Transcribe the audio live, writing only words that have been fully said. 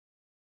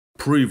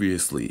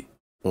Previously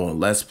on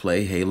Let's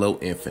Play Halo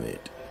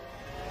Infinite.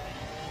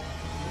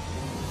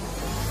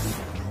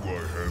 Do I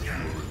have your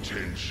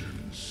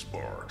attention,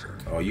 Spartan?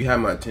 Oh, you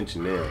have my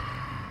attention now.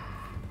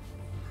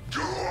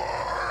 Do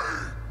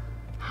I?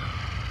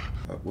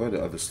 Where are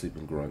the other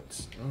sleeping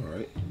grunts?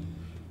 Alright.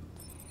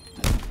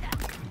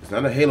 It's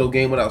not a Halo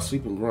game without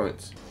sleeping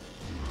grunts.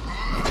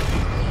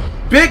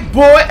 Big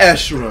boy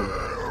Eshram!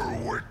 Bear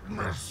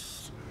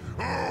witness.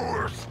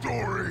 Our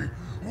story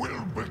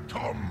will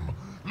become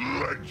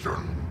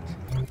legend.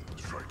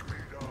 Strike me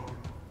down,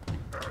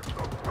 and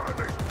the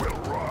panic will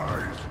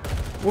rise.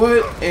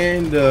 What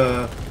in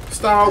the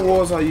Star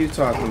Wars are you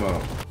talking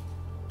about?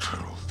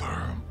 Tell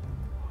them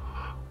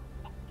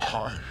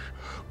I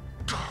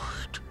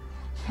died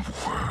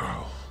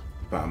well.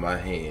 By my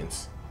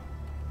hands.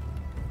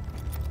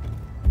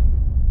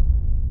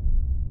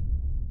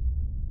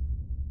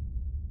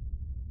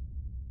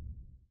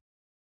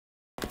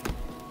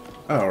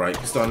 Alright,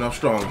 starting off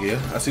strong here.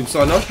 I see we're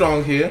starting off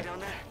strong here. Down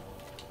there.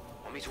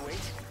 Want me to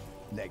wait?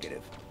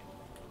 Negative.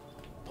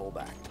 Pull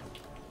back.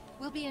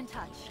 We'll be in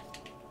touch.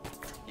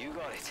 You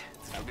got it.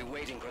 I'll be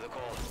waiting for the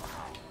call.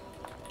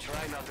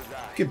 Try not to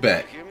die. Get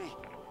back. You hear me?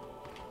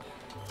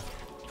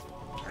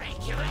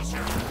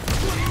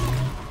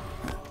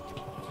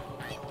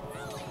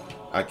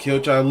 I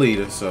killed y'all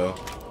leader, so,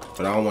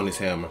 but I don't want his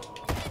hammer.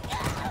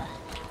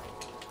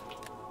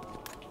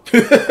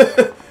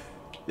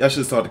 Y'all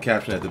should start the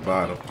caption at the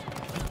bottom.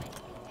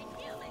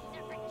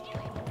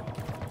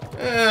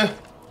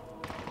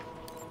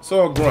 It's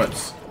all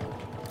grunts.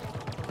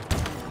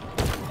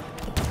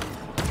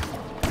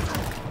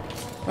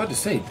 I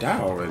just say die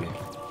already.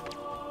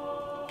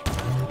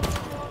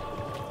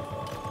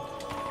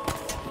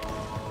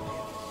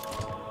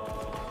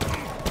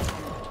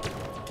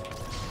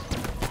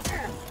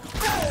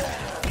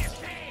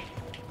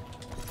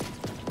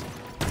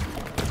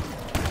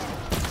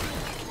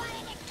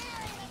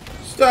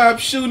 Stop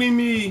shooting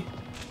me!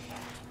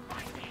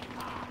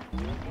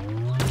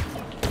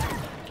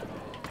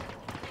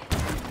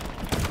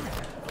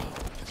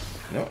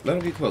 No, let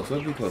him be close, let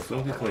him be close,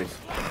 let him be close.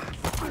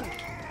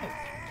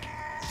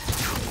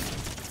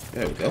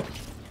 There we go.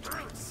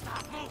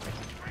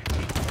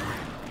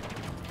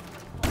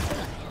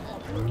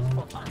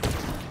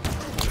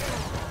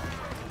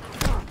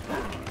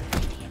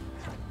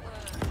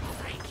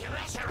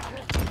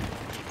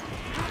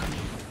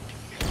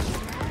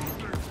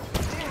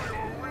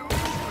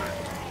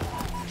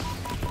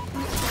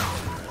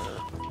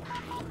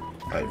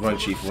 Alright, run,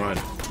 Chief, run.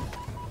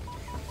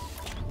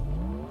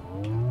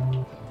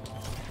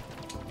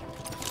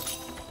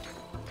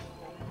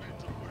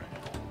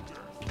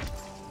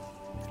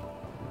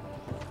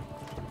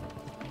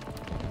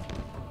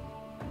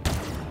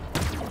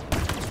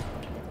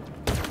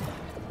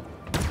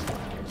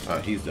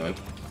 Alright, he's done.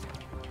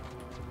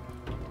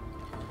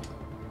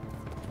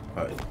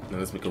 Alright, now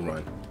let's make a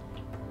run.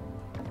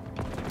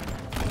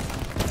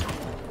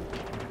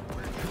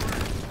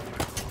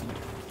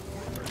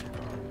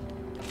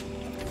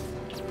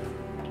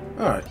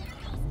 Alright.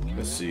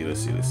 Let's see.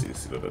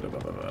 Blah, blah, blah,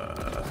 blah,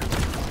 blah.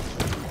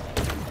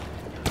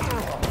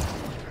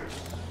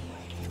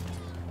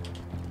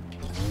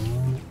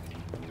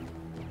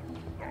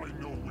 I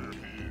know where he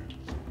is.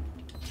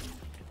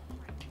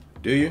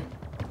 Do you?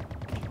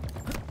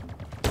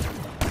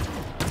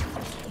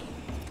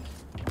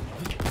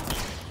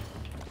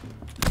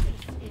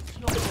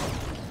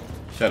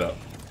 Shut up.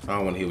 I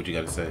don't want to hear what you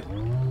got to say.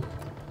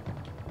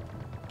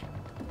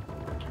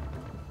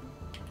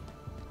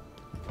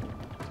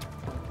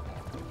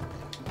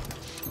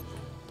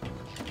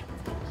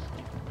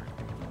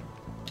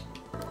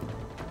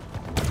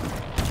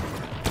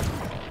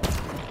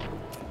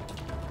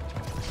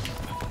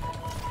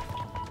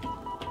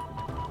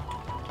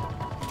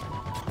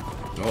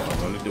 No,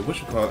 I wanted to, what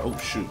you call it? Oh,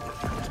 shoot.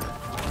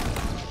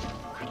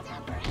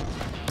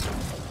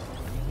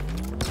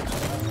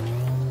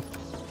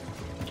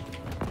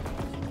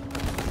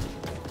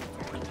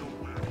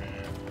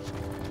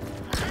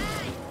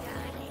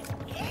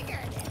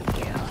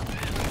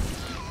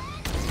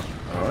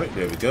 Alright,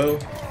 there we go.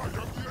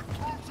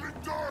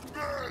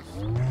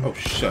 Oh,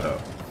 shut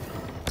up.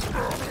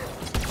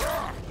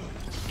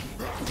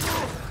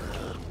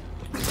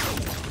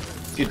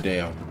 Get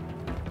down.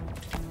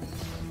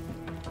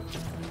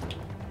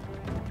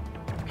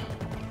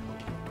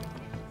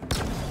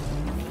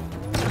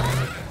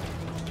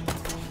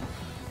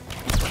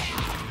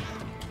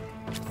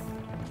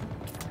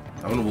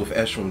 I don't know if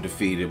Eshram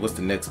defeated. What's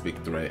the next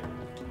big threat?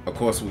 Of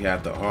course, we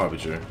have the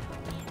Harbinger.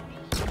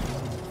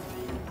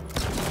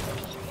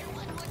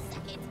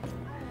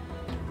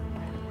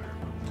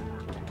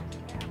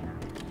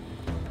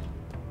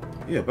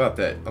 Yeah, about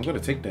that. I'm gonna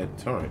take that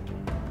turret.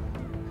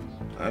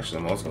 Actually,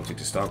 I'm also gonna take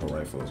the stalker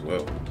rifle as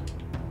well.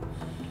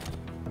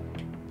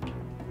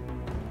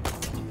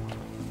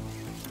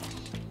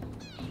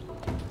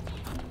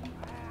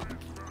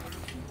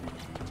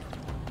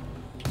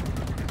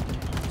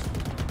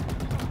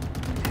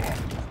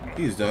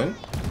 He's done.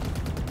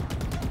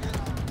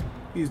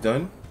 He's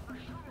done.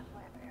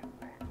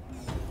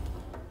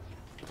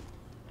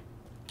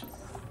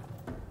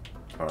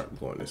 Alright, we're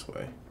going this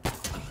way.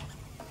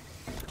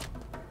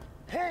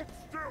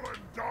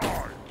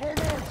 Hold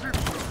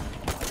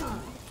still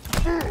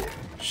and die.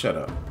 Shut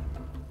up.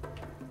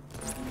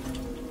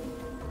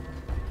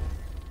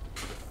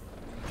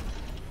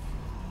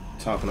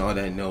 Talking all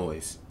that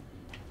noise.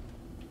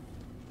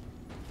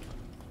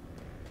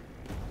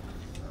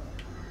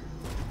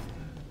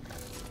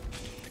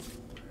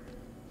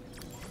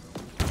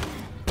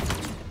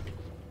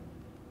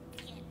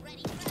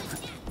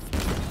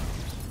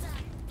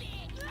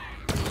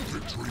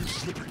 Victory is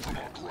slipping from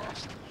our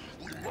grasp.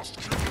 We must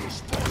kill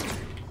this party.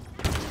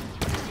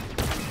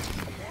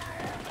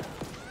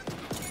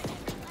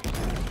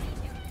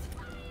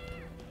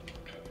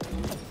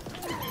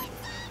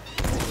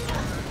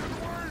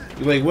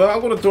 You're like, well,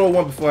 I'm gonna throw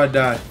one before I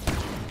die.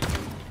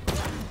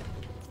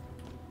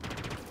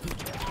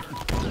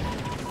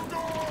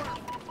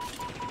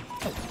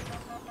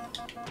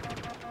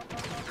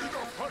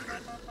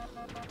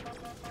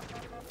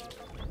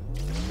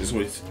 This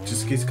way,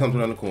 just in case it comes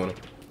around the corner.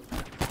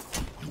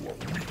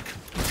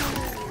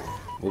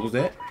 What was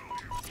that?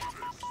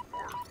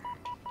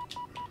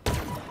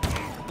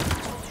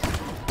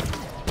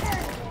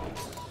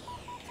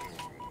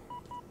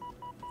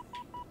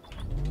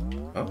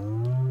 Oh,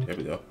 there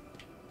we go.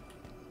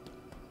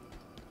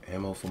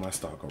 Ammo for my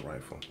stalker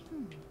rifle.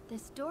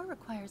 This door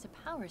requires a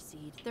power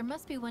seed. There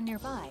must be one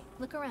nearby.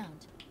 Look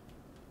around.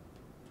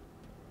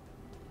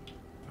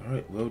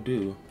 Alright, will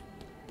do.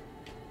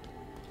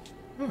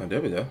 Oh,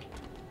 there we go.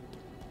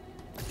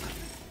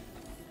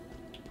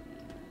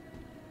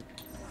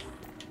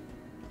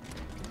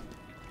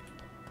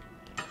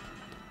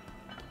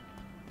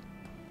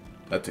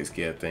 That takes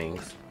care of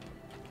things.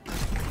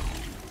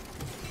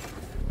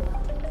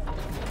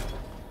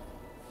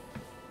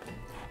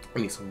 I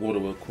need some water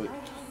real quick.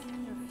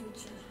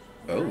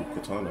 Oh,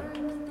 katana.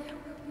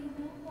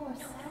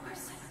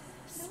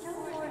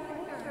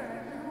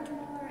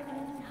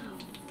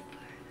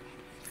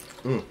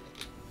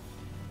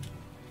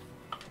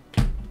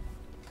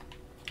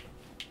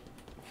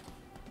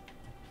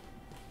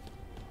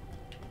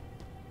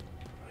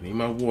 I need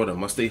my water.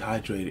 Must stay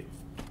hydrated.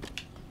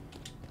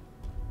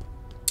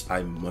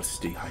 I must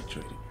stay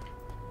hydrated.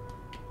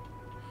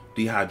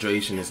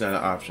 Dehydration is not an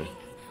option.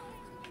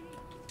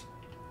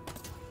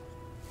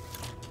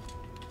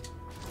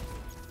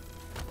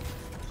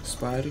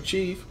 Spider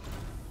Chief.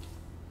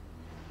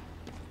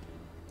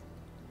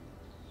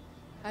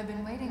 I've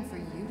been waiting for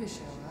you to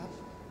show up.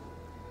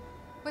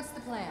 What's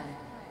the plan?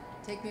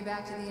 Take me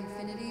back to the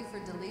Infinity for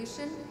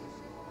deletion?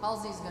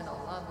 Halsey's gonna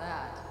love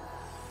that.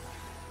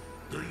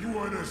 The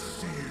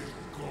UNSC is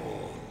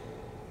gone.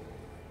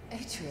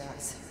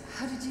 Atrios,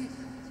 how did you...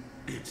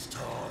 It's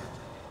time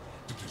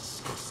to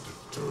discuss the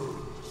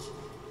terms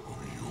of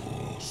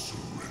your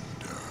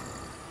surrender.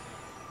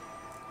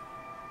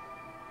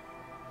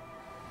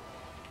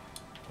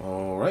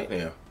 All right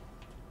now.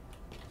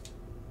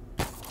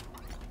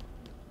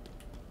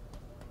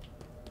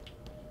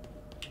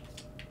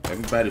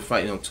 Everybody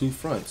fighting on two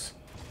fronts.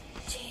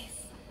 Chief,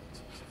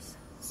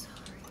 sorry.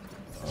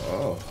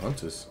 Oh,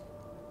 hunters.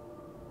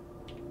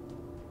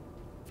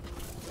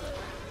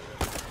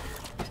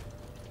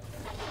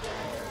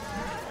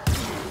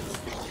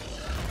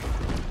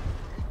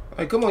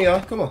 Hey, come on,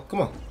 y'all. Come on,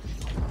 come on.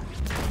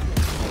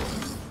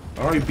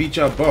 I already beat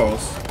y'all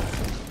boss.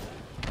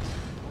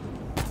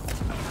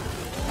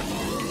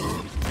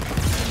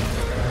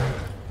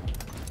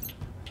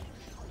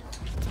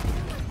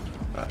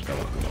 Alright, come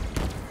on, come on.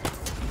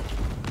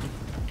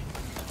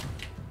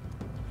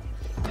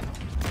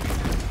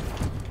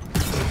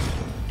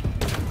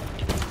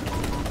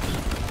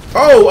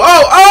 Oh!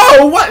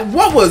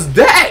 What was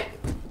that?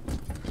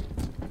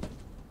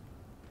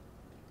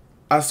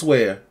 I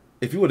swear,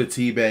 if you would have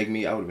teabagged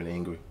me, I would have been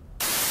angry.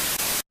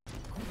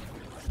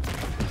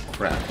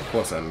 Crap, of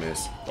course I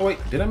missed. Oh wait,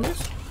 did I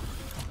miss?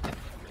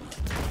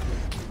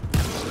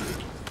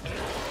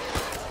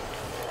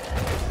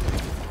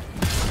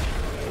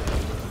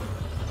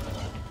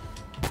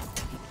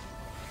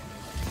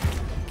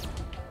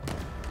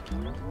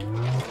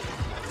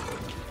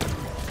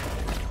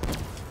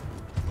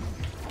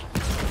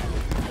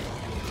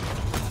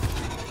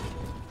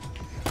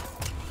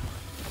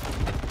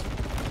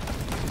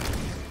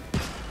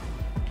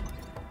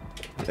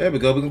 There we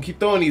go. We're gonna keep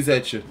throwing these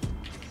at you.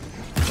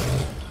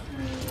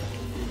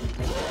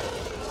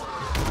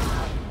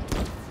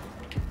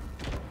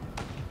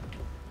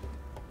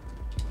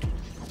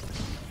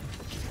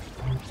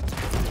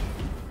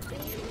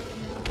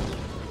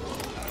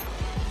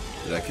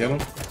 Did I kill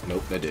him?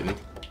 Nope, that didn't.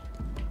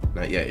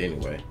 Not yet,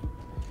 anyway.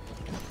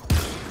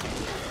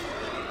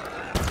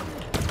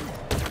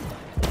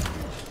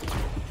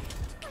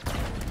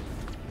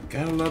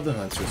 Gotta love the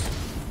hunters.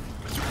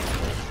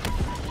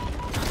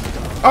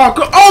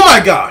 Oh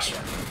my gosh!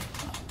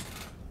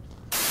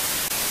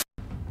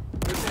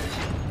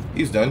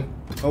 He's done.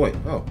 Oh wait,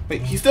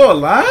 he's still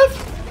alive?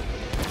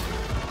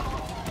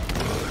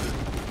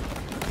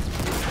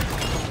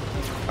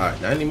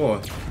 Alright, not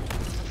anymore.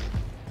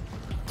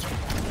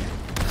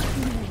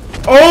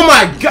 Oh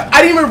my god!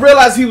 I didn't even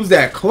realize he was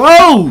that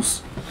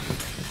close!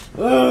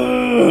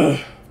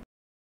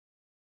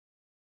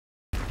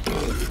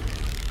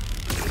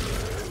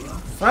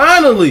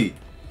 Finally!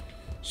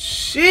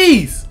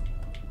 Jeez!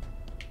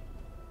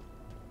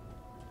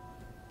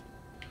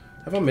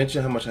 Have I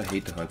mentioned how much I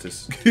hate the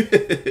hunters?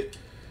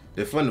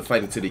 They're fun to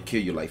fight until they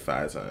kill you like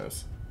 5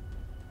 times.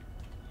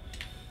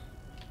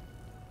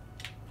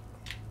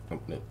 Oh,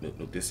 no,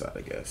 this side,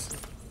 I guess.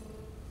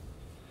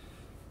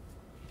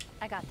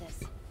 I got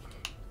this.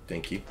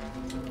 Thank you.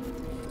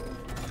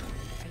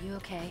 Are you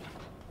okay?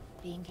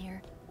 Being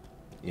here?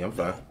 Yeah, I'm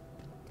fine.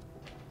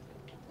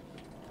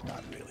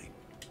 Not really.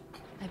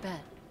 I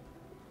bet.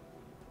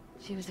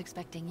 She was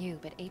expecting you,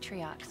 but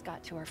Atriox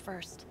got to her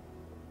first.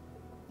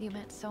 You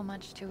meant so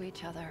much to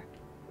each other.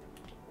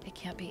 It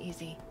can't be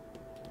easy.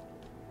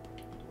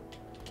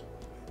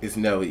 It's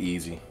never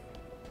easy.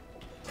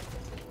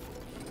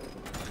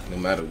 No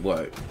matter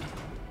what.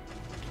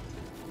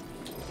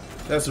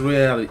 That's the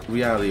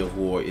reality of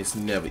war. It's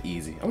never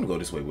easy. I'm gonna go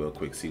this way real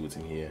quick, see what's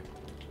in here.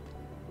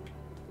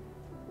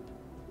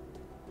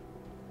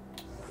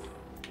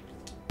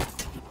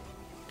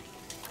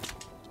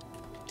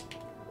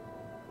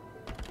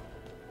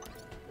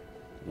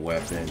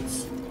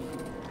 Weapons.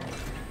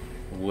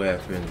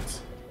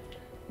 Weapons.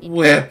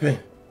 Weapon.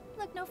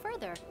 Look no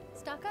further.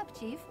 Stock up,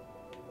 Chief.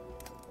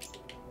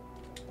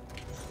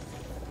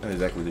 Not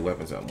exactly the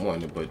weapons I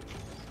wanted, but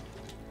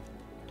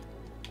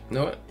you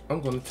know what?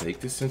 I'm gonna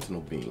take this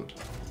sentinel beam.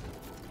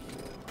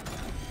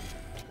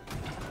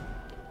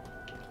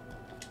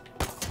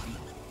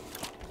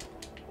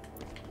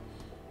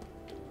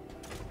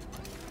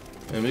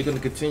 And we're gonna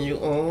continue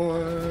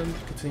on.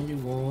 Continue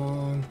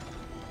on.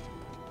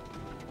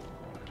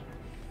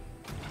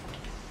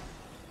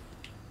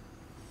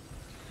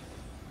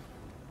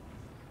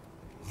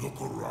 Look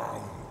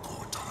around,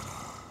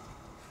 Cortana.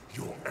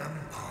 Your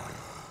empire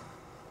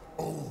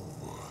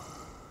over.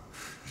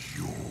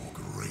 Your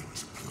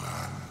great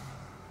plan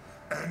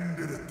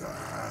ended at the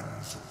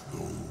hands of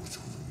those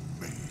who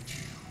made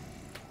you.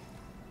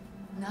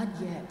 Not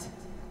yet.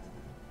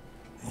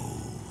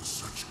 Oh,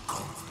 such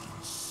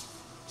confidence,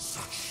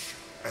 such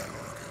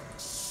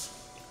arrogance.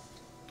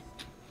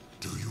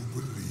 Do you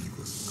believe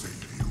a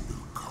savior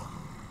will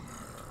come?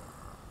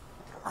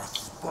 A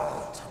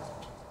Spartan?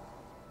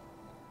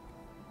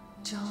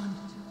 John,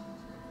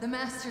 the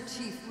Master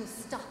Chief will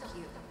stop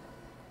you.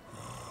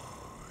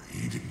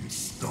 He didn't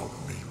stop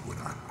me when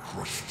I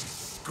crushed his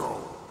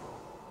skull.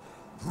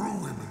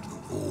 Threw him into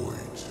the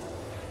void.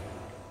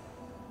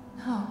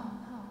 No.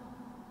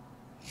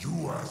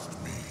 You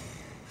asked me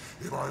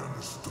if I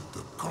understood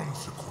the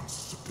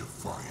consequences of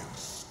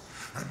defiance.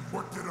 And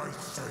what did I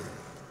say?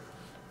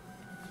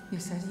 You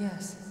said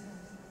yes.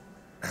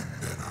 And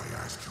then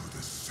I ask you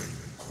the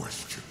same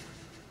question.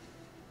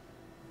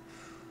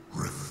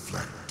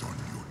 Reflect on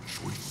your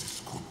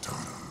choices,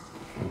 Cortana.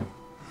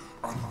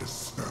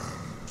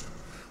 Understand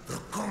the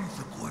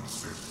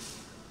consequences.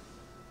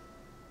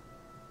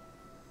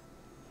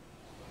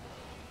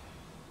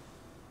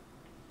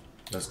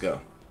 Let's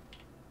go.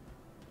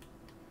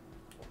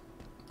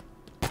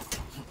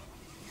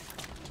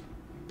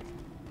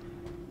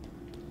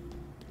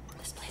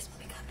 This place will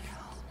become your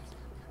home.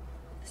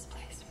 This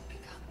place will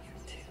become your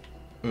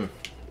tomb.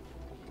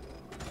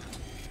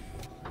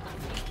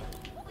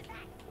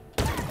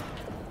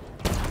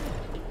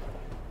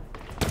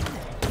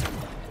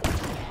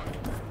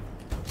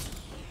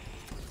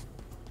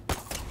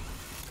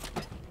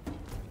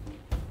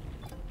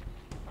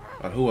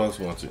 Who else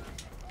wants it?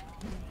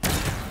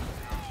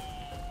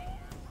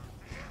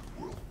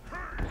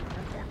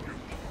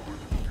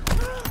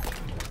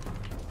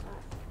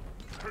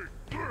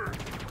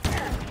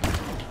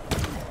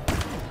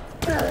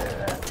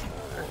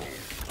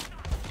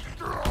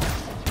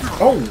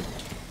 Oh!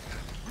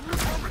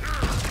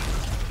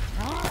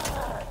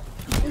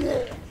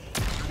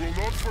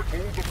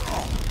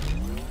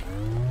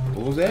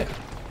 What was that?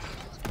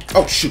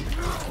 Oh, shoot!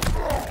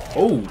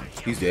 Oh,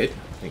 he's dead.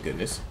 Thank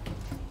goodness.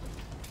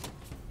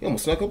 He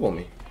almost snuck up on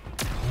me.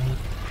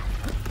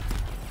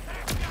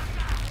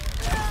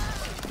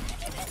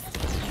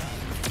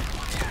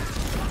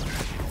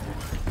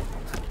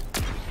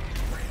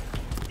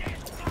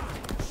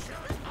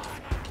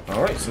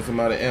 Alright, since I'm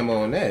out of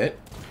ammo on that,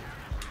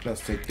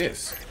 let's take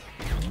this.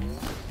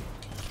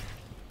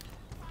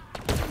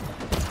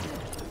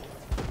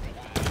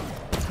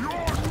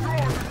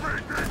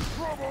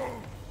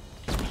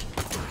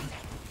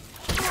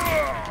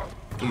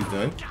 He's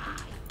done.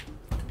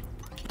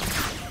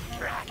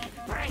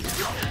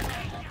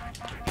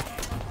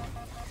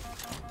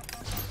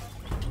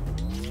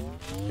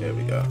 There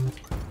we go.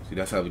 See,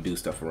 that's how we do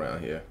stuff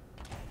around here.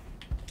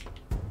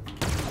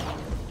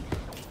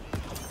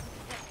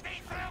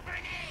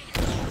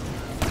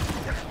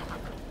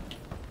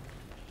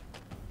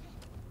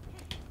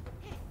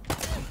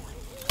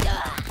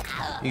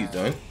 He's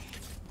done.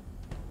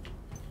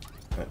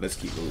 Alright, let's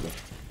keep moving.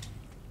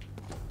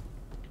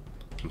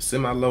 I'm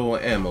semi-low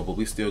on ammo, but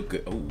we still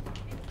good. Oh.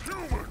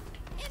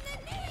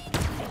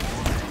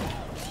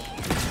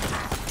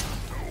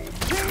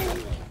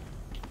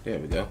 There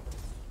we go.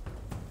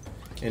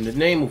 In the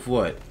name of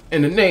what?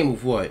 In the name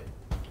of what?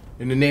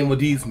 In the name of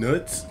these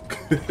nuts?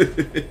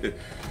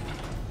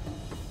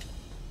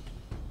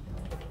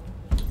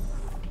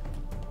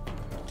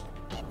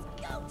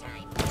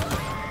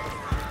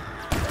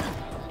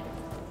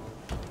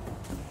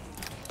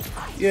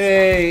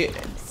 Yay!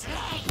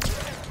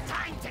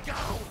 Time to go.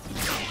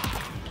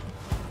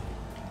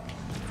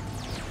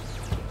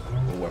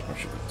 What weapon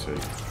should I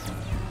take?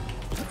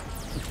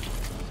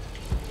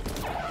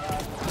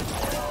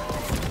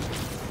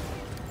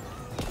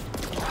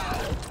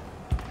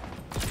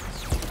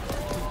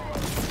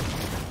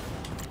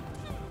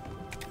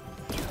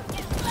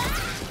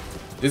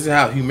 This is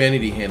how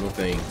humanity handle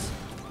things.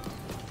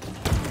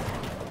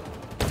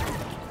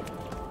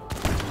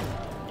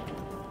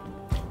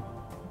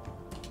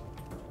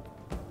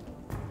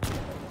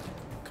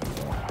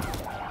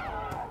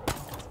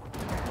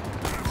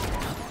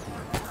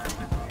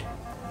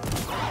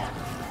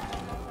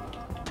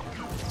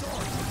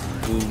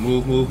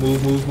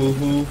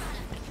 Move.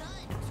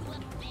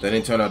 That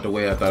didn't turn out the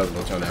way I thought it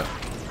was gonna turn out.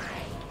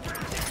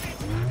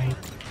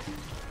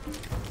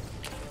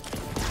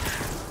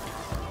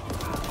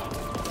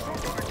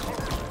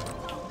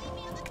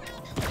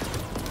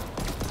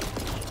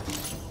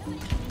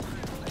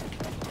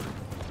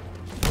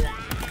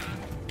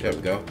 There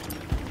we go.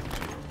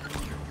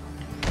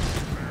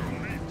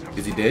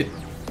 Is he dead?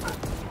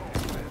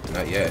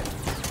 Not yet.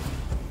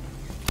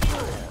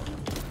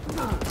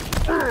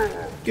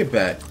 Get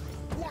back.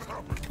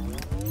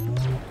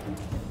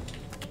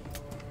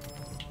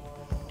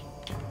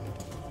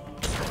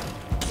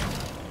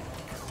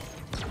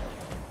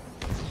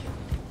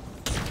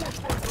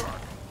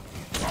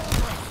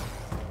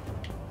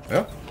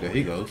 Well, there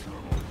he goes.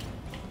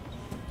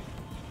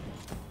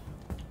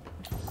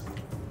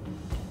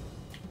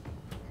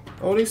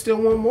 Oh, they still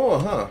want more,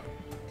 huh?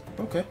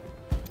 Okay.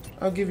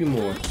 I'll give you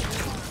more.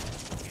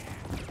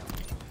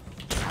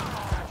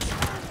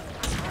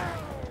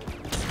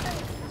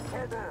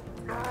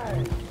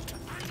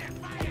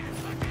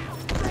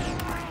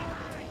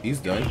 He's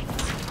done.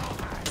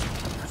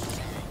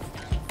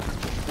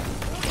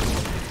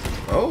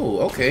 Oh,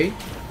 okay.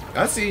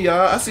 I see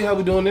y'all. I see how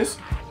we're doing this.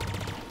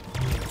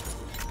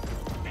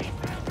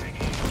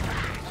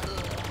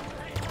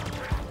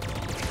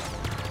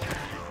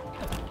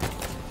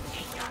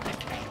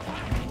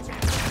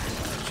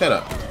 Shut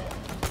up.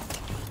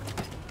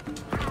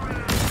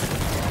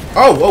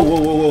 Oh,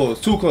 whoa.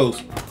 It's too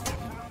close.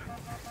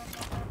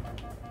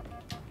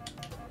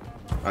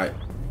 Alright.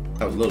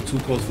 That was a little too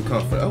close for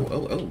comfort. Oh.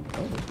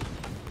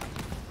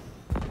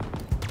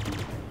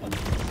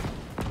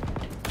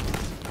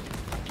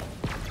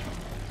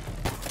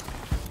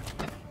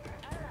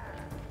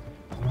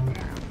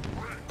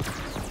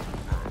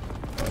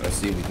 Let's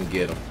see if we can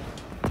get him.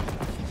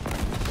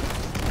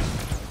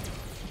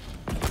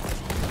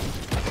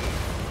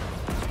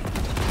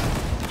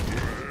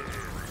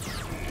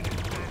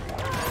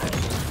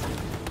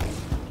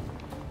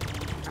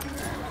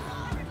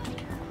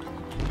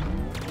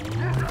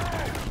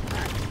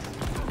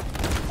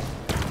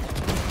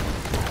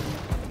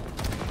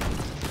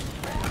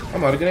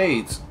 I'm out of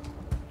grenades.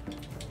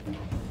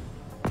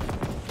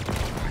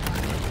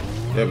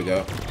 There we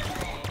go.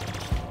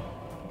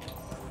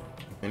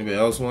 Anybody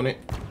else want it?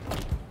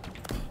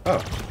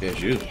 Oh,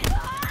 there's you.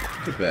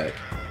 Get back.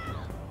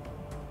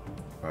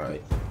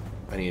 Alright.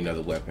 I need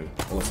another weapon.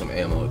 I want some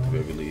ammo at the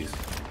very least.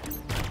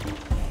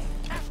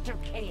 After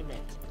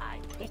payment, I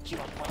pick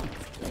your bones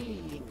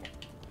clean.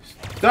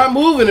 Stop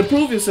moving and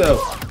prove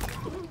yourself.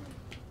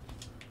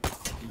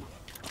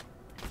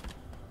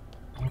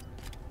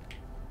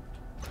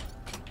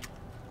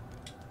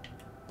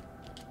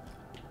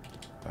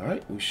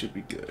 Alright, we should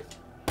be good.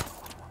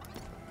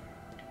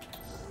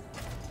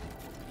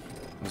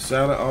 The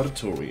silent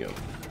auditorium.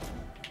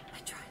 I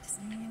tried to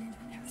sneak in,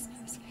 but there was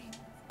no escape.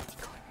 He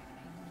cornered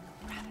me,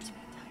 wrapped me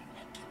tight,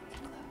 and pulled me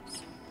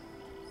close.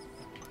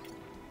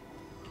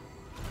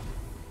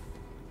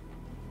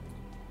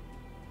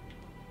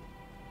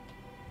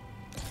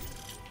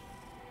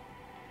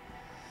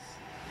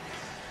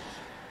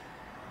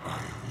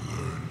 I've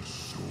learned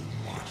so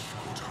much,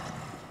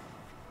 Cortana.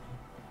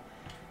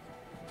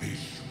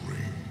 This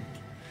ring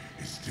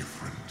is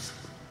different.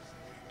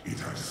 It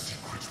has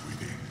secrets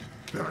within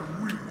that I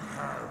will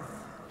have.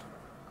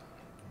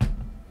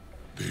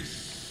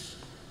 This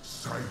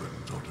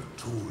silent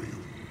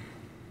auditorium.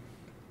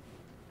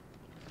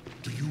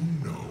 Do you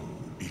know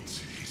its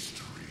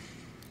history?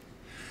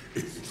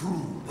 Its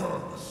true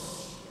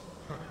purpose?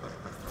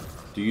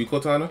 Do you,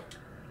 Cortana?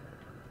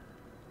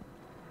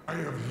 I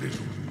have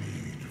little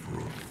need for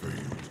a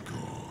failed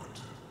god.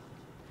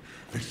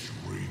 This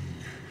ring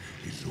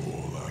is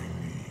all I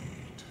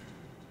need.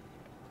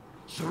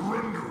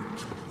 Surrender it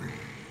to me.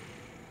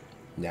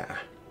 Nah.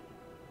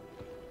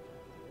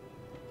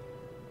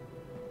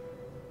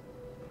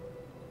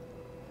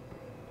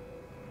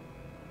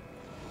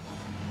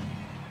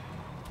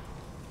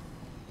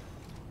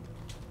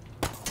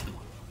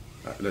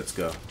 Alright, let's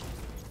go.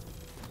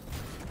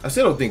 I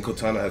still don't think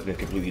Cortana has been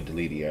completely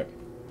deleted yet.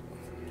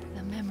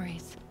 The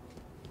memories.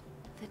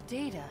 The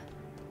data.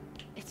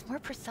 It's more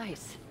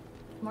precise,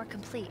 more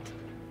complete.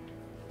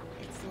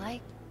 It's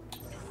like...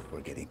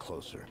 We're getting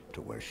closer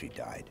to where she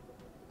died.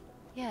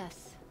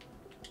 Yes.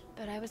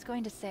 But I was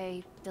going to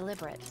say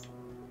deliberate.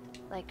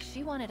 Like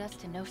she wanted us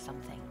to know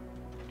something.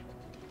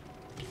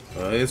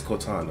 It's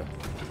Cortana.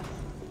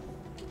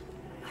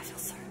 I feel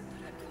certain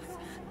that I'm going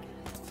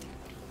back.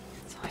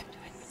 So I'm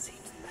doing what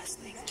seems the best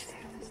thing to do.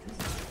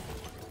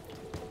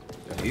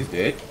 Yeah, he's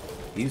dead.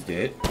 He's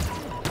dead.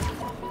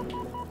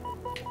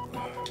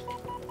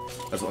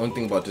 That's the only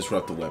thing about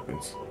disruptor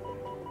weapons.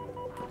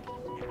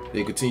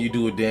 They continue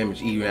doing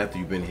damage even after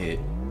you've been hit.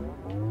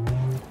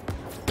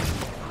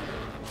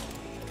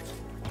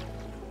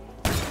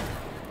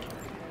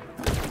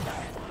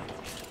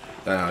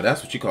 Now,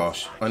 that's what you call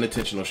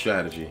unintentional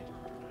strategy.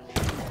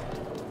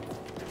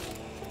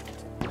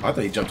 I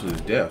thought he jumped to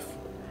his death.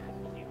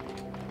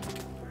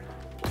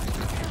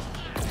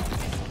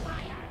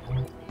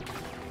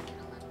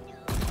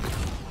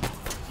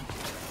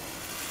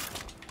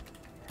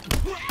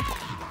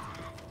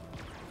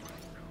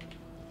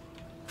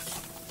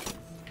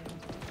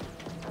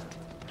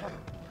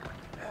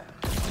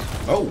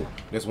 Oh,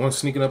 there's one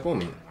sneaking up on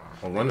me.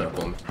 Or running up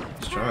on me.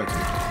 He's trying to.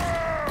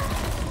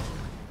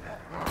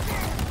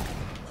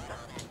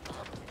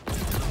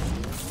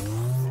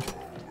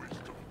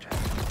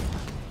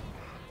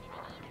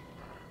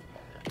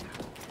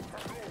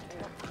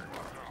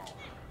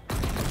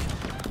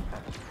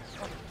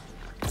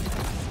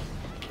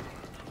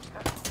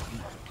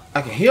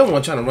 I can hear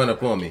one trying to run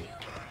up on me,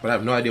 but I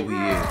have no idea who he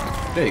is.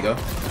 There you go.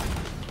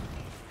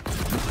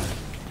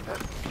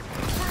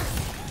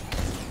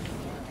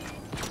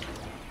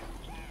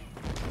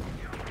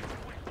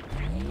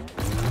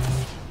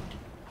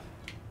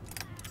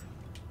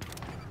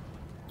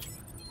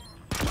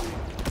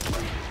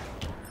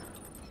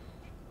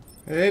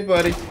 Hey,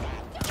 buddy.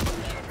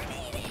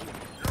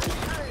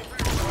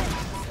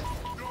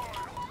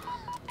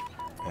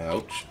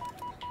 Ouch.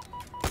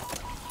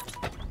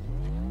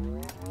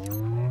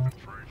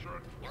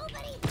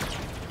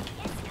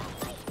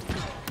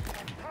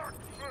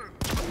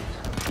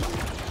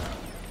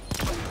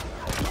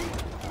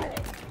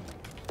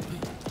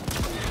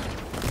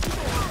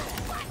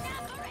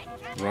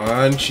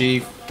 Run,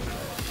 Chief.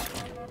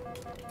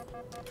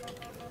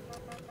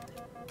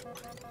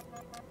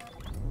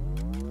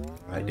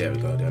 Alright, there we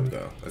go, there we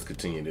go. Let's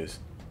continue this.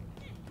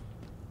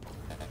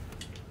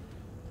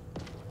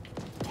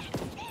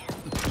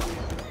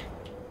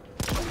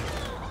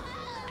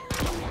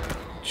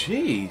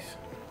 Jeez.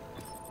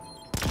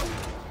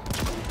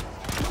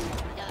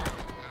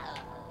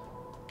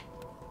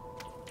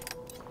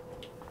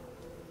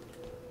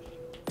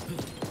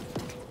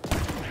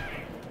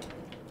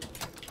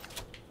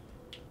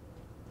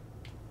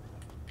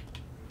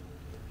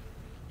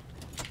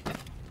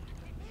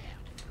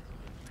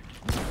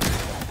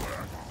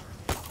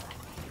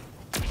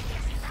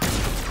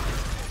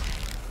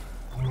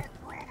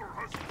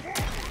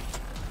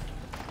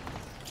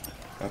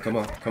 Oh, come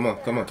on, come on,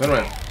 come on, turn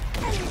around.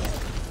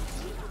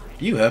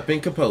 You have been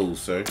composed,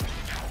 sir.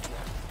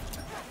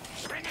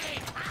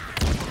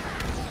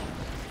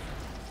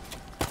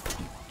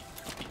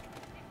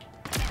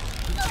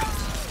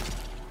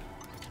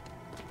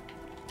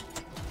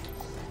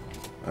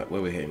 Alright,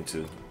 where we heading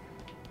to?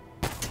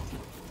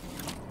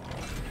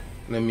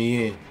 Let me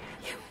in. You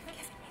have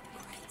given me the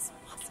greatest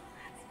possible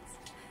happiness.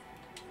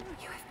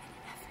 You have been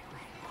in every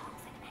way all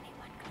that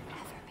anyone could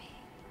ever be.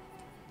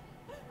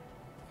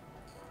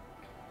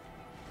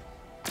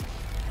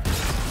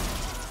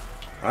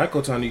 Alright,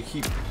 Cortana, you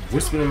keep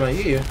whispering in my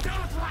ear.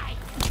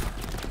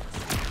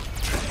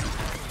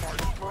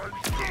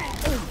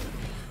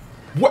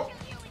 What?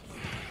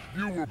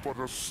 You were but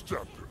a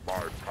step in my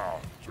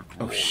path to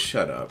Oh, glory.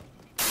 shut up.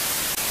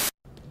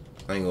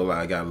 I ain't gonna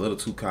lie, I got a little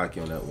too cocky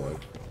on that one.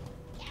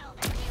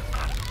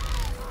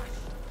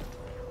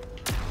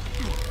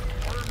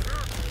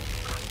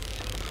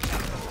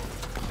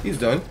 He's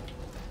done.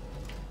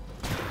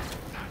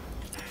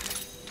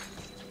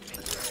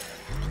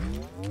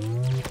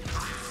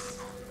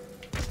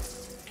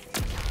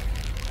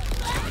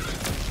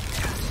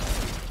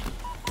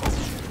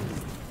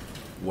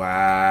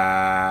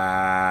 Wow.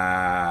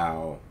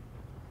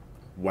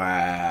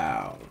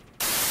 Wow.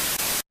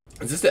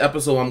 Is this the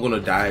episode I'm gonna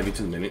die every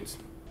 2 minutes?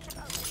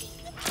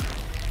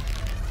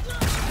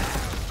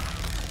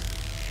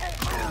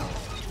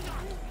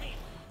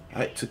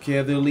 I took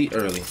care of the elite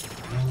early.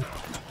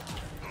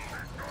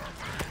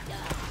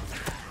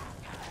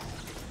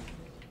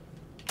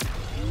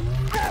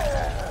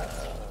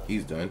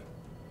 He's done.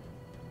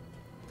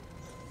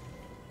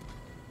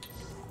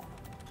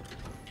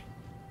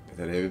 Is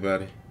that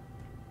everybody?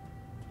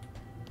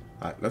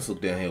 Alright, let's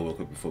look down here real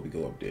quick before we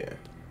go up there.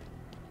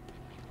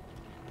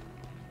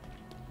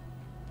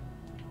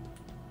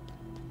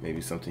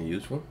 Maybe something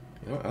useful?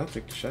 You know what? I'll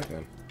take the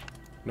shotgun.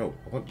 No,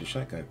 I want the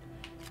shotgun.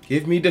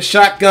 Give me the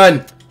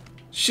shotgun!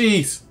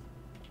 Jeez!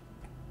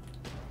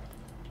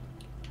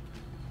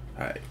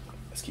 Alright,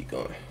 let's keep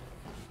going.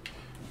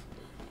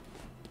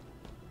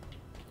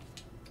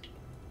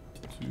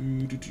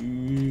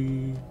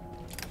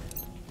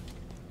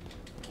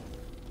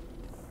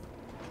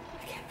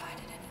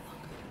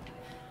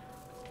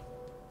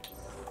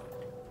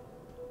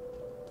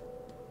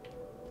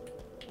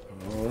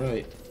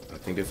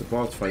 think there's a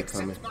boss fight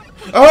coming.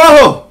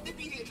 Oh!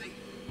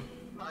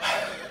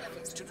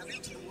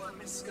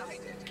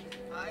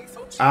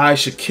 I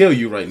should kill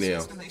you right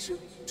now.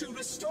 To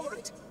restore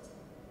it.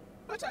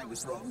 But I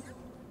was wrong.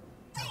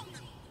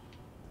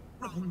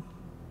 Wrong.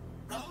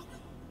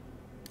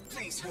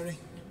 Please hurry.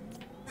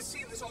 The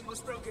seal is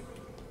almost broken.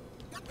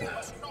 But they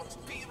must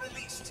not be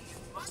released.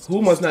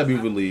 Who must not be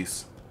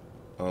released?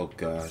 Oh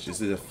gosh,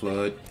 is it a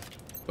flood?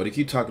 But they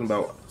keep talking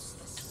about.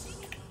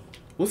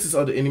 What's this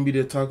other enemy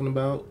they're talking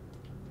about?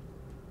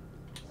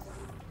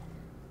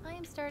 I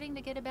am starting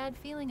to get a bad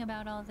feeling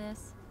about all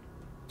this.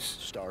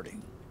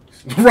 Starting.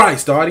 Right,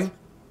 starting.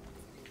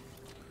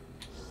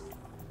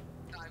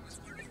 I was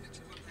worried that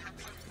you would have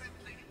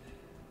friendly.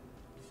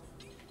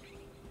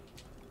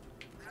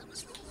 I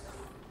was wrong.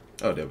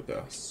 Oh, there we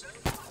go. So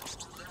much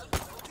to learn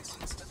about this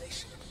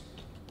installation.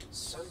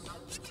 So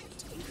much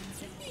kept hidden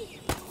from me.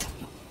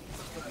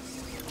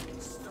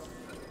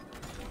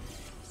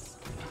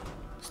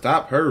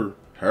 Stop her.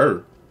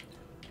 Her.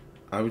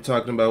 Are we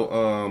talking about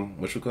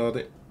what you called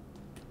it?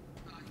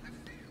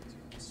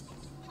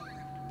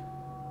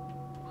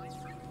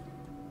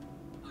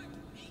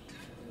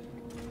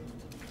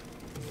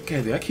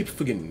 Okay, I keep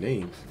forgetting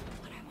names.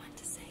 What I want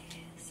to say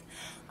is,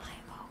 I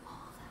owe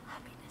all the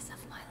happiness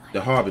of my life.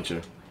 The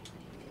Harbinger.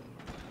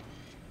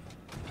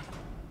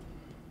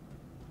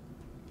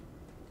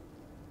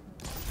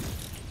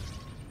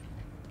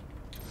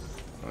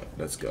 Alright,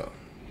 let's go.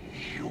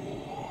 Your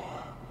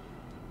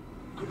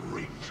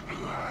great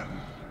plan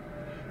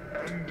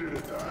ended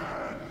at the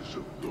hands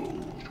of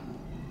those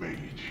who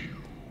made you.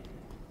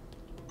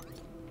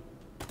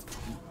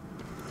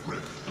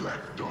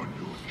 Reflect on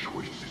your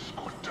choices,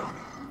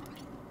 Cortana.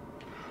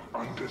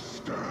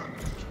 Understand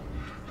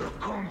the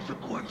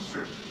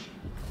consequences.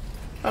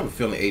 I have a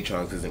feeling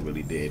Aatrox isn't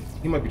really dead.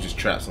 He might be just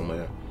trapped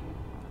somewhere.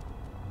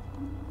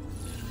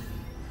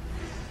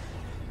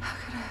 How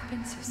could I have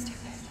been so stupid?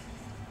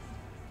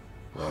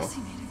 Well, Halsey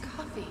made a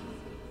copy.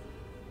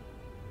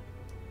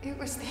 It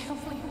was the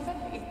only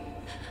way.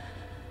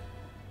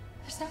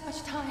 There's not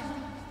much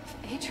time.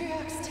 If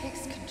Atriox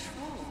takes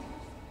control,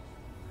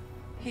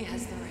 he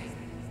has the ring.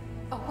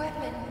 A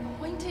weapon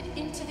pointed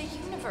into the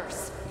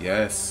universe.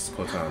 yes,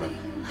 Cortana.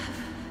 Nothing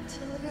left to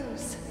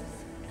lose.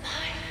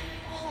 My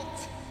fault.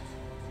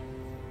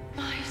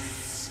 My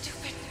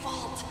stupid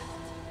fault.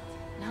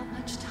 Not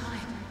much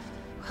time.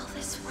 Will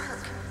this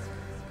work?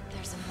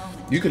 There's a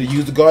moment. You could have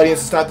used the Guardians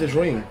to stop this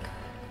ring.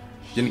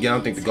 Then again, I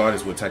don't think the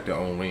Guardians would attack their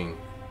own ring.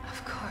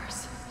 Of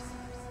course.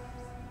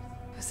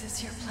 Was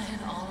this your plan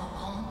all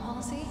along,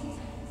 Halsey?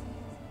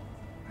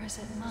 Or is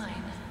it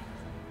mine?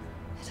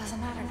 It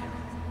doesn't matter now.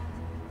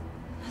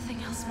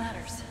 Nothing else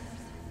matters.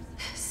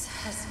 This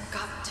has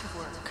got to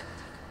work.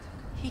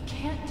 He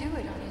can't do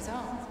it on his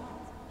own.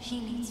 He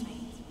needs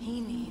me.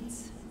 He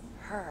needs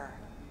her.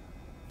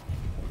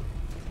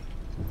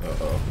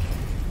 Uh-oh.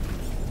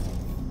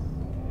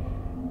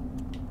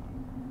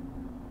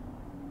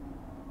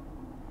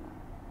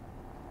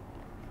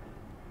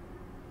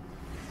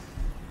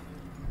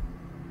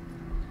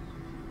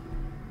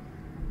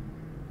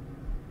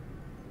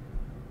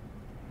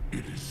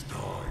 It is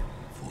time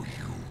for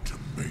you to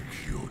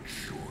make your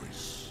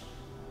choice.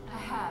 I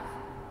have.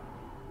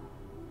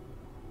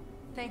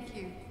 Thank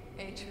you,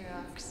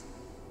 Atriox.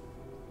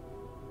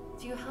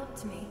 You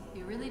helped me.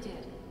 You really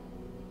did.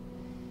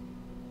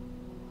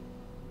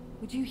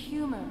 Would you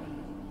humor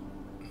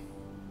me?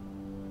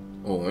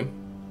 Owen.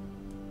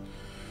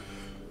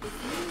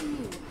 If you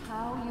knew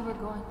how you were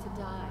going to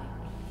die,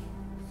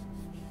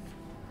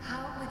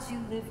 how would you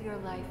live your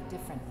life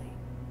differently?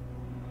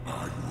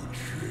 I would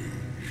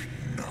change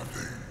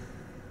nothing.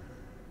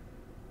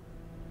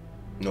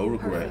 No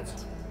regrets.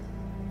 Perfect.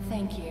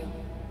 Thank you.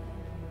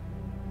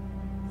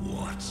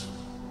 What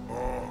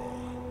are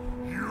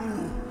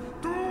you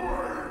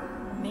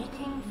doing?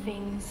 Making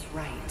things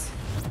right.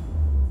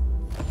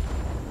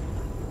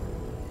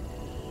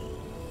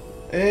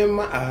 And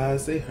my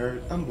eyes, they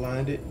hurt. I'm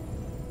blinded.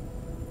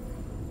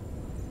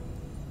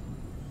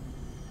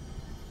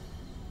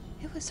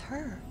 It was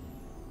her.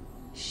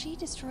 She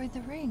destroyed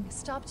the ring,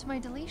 stopped my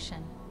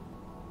deletion.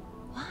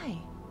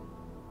 Why?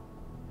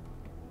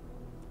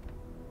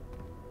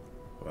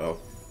 Well,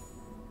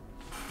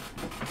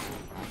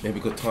 maybe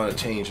Cortana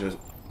changed her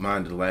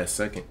mind at the last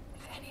second.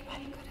 If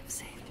anybody could have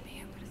saved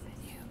me, it would have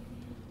been you.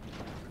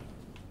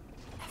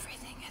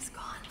 Everything has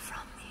gone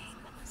from me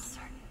with the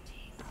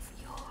certainty of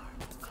your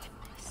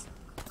goodness.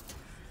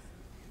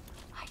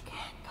 I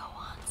can't go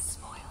on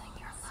spoiling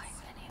your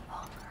life any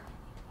longer.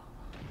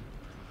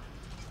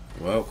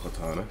 Well,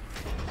 Cortana.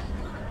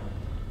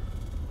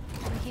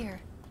 We're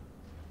here.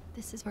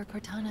 This is where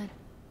Cortana...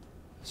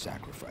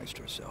 Sacrificed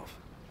herself.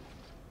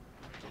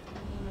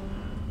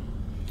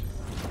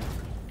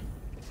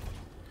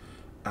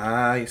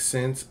 I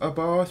sense a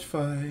boss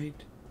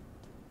fight.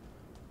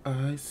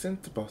 I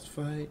sense a boss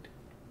fight.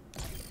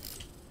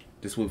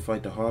 This will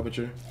fight the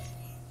Harbinger,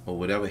 or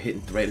whatever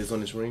hidden threat is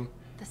on this ring.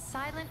 The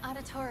Silent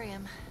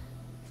Auditorium.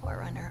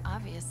 Forerunner,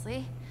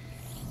 obviously.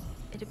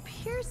 It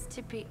appears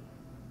to be...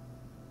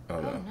 Oh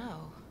no. Oh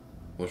no.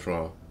 What's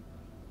wrong?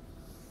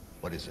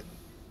 What is it?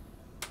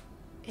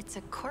 It's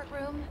a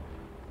courtroom,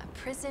 a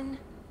prison,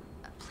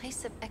 a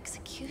place of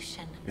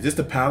execution. Is this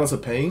the Palace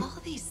of Pain? All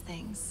these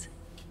things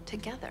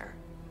together.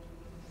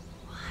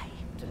 Why?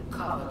 To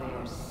cover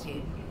their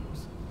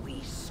sins, we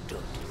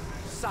stood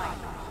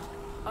silent,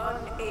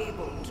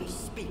 unable to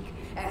speak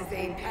as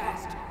they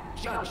passed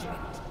judgment.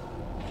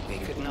 We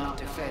could not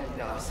defend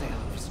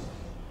ourselves.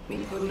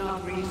 We could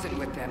not reason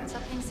with them.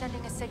 Something's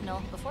sending a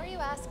signal. Before you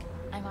ask,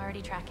 I'm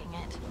already tracking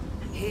it.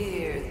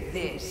 Hear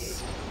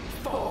this,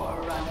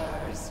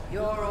 Forerunners.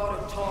 Your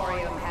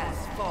auditorium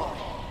has fallen.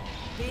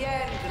 The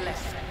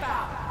endless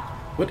bound.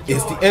 What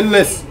is the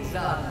endless?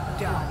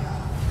 Undone.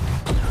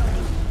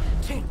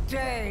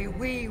 Today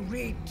we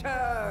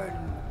return.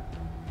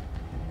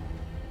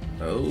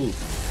 Oh.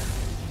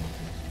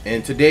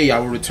 And today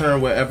y'all will return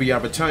wherever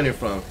y'all returning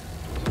from.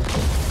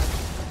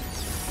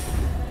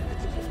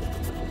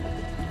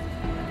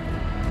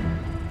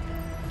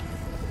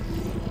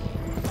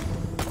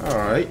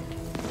 Alright.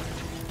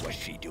 What's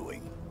she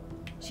doing?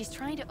 She's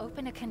trying to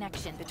open a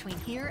connection between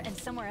here and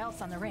somewhere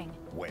else on the ring.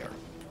 Where?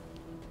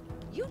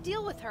 You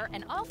deal with her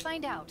and I'll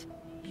find out.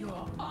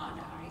 Your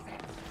honor is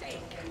at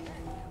stake.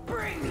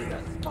 Bring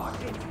the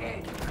spotted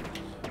head.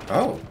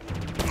 Oh.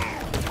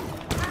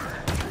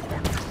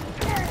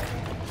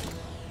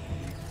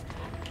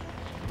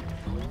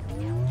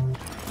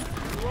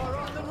 You are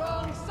on the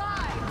wrong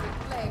side,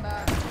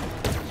 Reclaimer.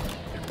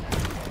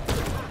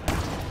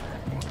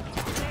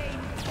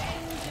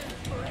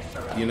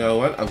 You know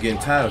what? I'm getting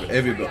tired of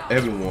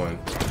everyone.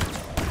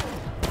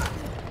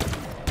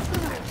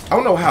 I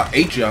don't know how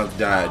Atriox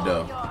died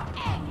though.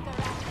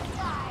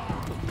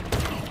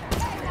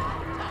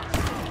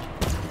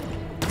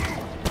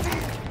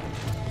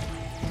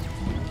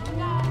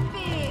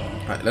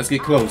 Alright, let's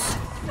get close.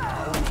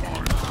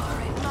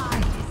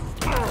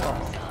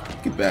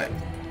 Get back.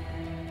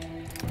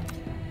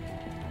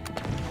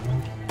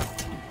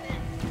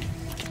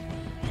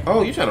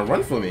 Oh, you're trying to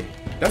run for me.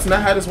 That's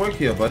not how this works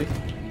here, buddy.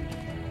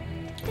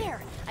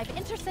 There, I've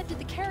intercepted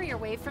the carrier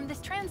wave from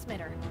this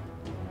transmitter.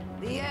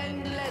 The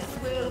endless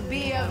will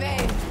be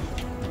avenged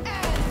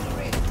and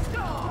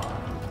restored.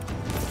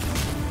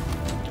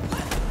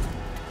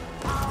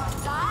 Our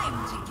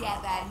time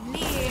together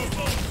nears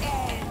its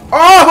end.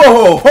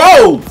 Oh,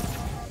 whoa!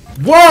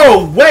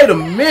 Whoa, wait a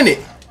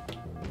minute.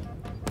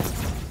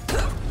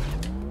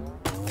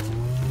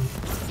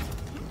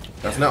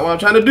 That's not what I'm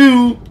trying to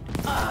do.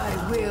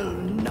 I will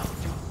not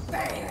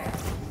fail.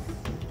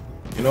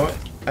 You know what?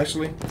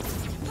 Actually,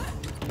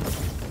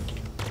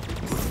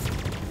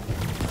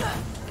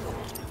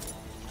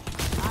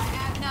 I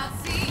have not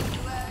seen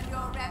you earn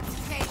your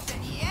reputation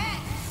yet,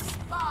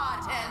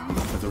 Spartan.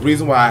 that's the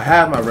reason why I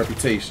have my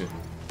reputation.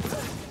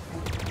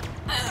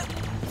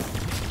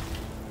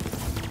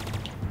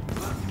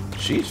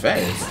 She's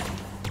fast.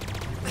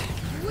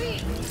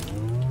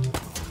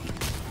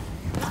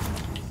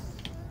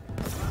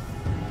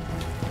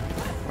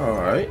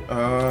 Alright,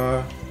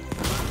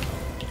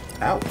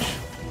 ouch.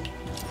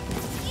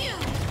 You.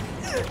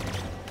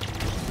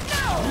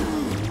 No.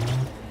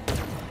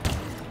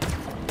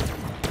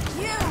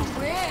 You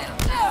will.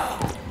 No.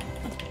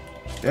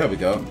 There we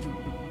go.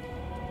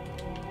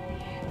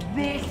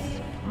 This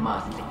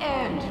must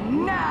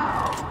end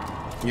now.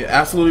 You're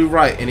absolutely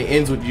right, and it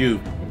ends with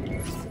you.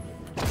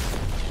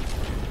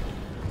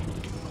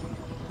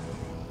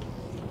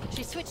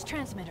 She switched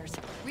transmitters,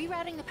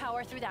 rerouting the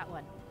power through that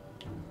one.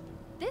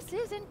 This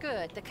isn't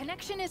good. The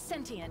connection is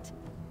sentient.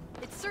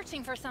 It's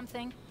searching for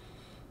something.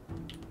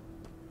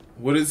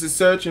 What is it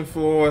searching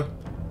for?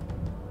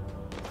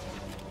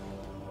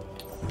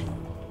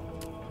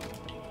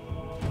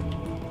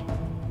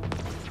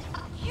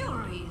 A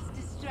curious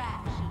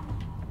distraction,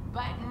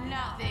 but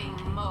nothing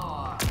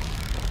more.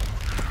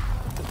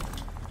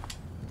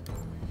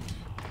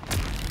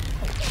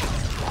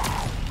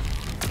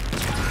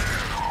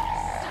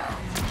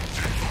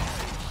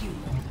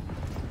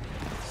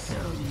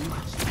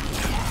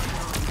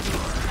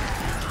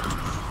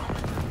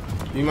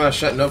 You mind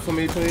shutting up for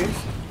me, please? Making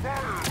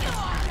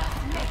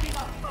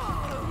a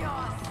fool of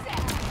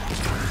yourself.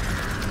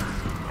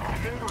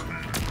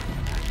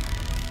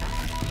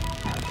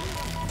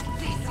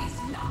 This is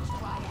not who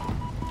I am.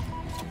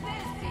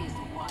 This is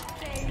what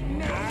they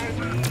made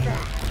me.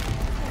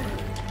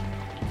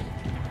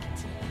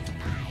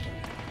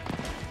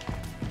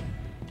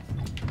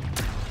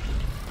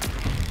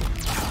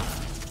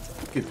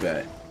 Get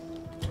back.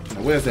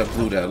 Now, where's that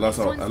brute at? Unless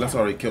I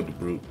already killed the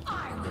brute.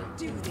 I will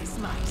do this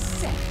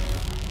myself.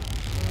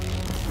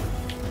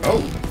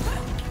 Oh.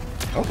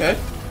 Okay.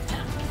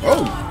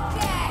 Oh.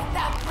 Death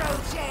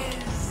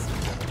approaches.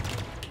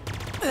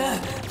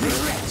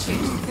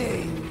 Wretched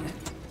thing.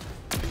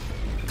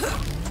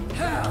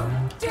 How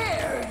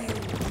dare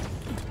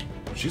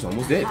you? She's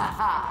almost dead.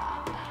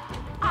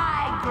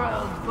 I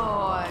grow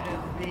bored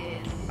of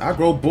this. I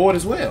grow bored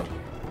as well.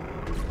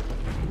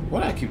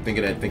 Why do I keep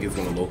thinking that thing is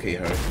gonna locate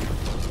her?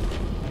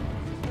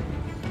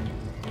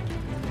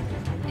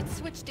 It's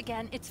switched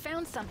again. It's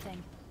found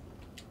something.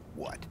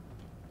 What?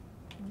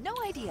 no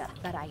idea,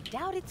 but I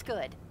doubt it's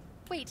good.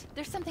 Wait,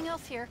 there's something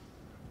else here.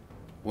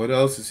 What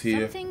else is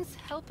here? Something's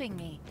helping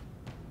me.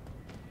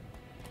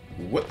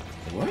 What?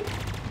 What?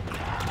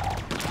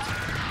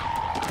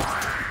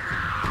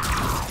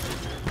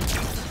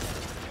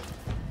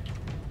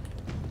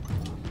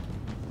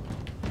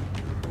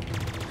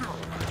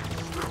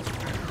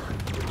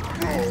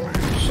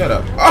 Shut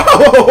up.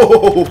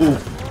 Oh!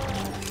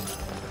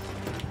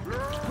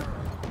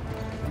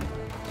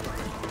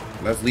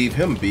 Let's leave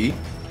him be.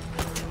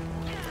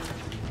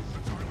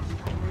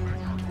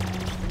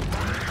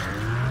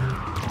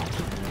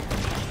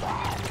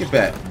 Get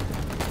back.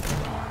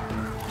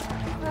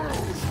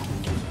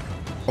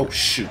 Oh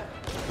shoot.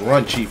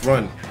 Run, Chief,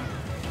 run.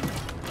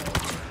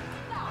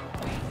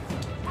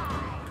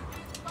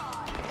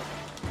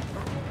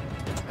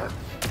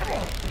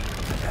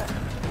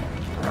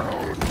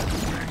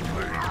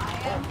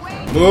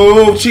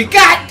 Move, Chief.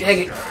 God dang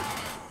it.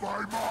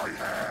 By my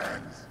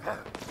hands.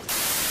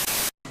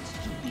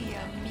 Be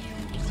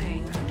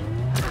amusing.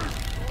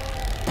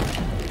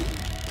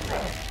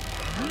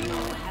 You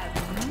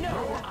have no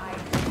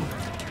idea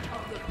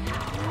of the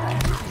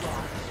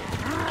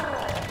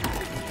power.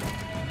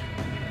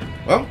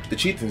 Well, the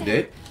chieftain's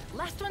dead.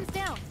 Last one's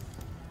down.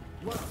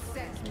 What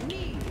sets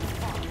me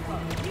apart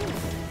from you?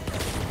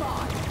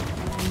 Spot.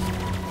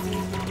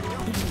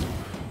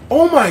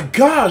 Oh my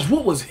gosh,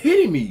 what was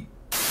hitting me?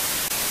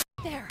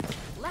 There.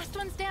 Last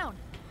one's down.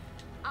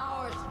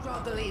 Our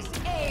struggle is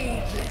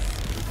ageless.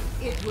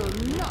 It will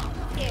not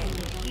end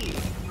here.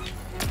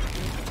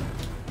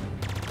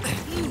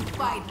 You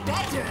fight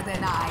better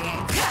than I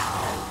am.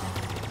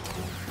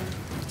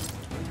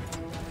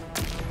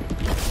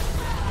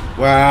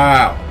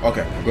 Wow.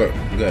 Okay, good,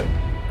 good.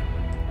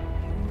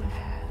 You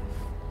have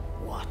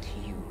what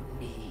you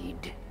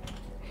need.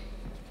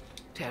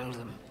 Tell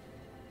them.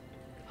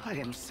 I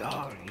am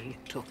sorry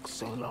it took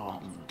so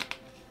long.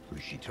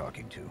 Who's she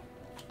talking to?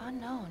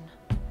 Unknown.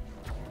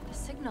 The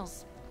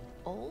signal's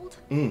old?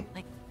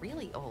 Like,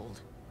 really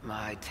old.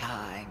 My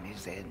time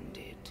is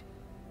ended.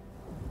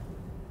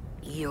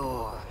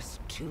 Yours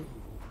too.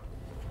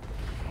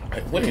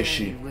 What is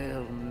she? I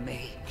will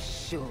make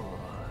sure.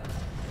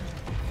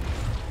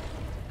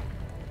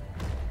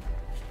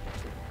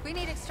 We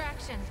need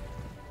extraction.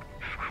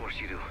 Of course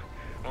you do.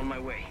 On my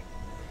way.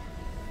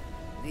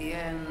 The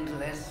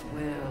endless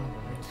will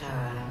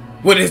return.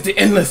 What is the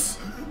endless?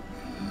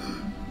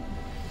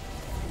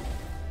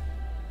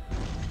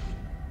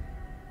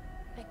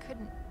 I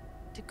couldn't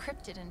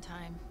decrypt it in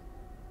time.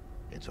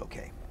 It's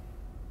okay.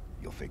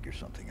 You'll figure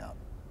something out.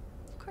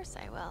 Of course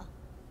I will.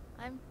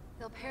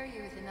 They'll pair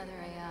you with another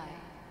AI.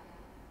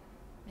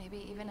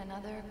 Maybe even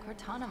another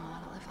Cortana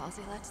model if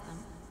Halsey lets them.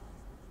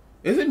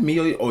 Isn't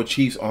me or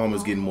Chief's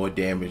armor's getting more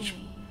damage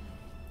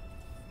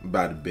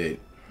by the bit?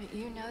 But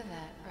you know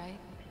that, right?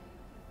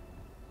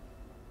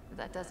 But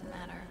that doesn't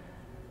matter.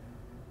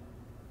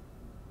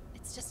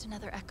 It's just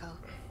another echo.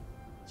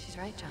 She's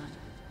right, John.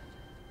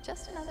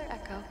 Just another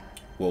echo.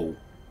 Whoa.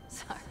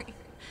 Sorry,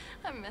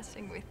 I'm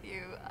messing with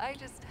you. I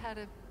just had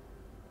a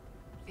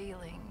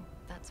feeling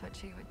that's what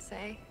she would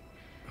say.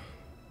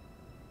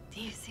 Do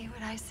you see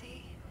what I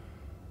see?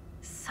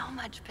 So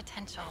much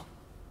potential.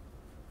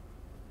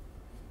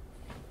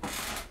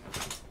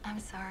 I'm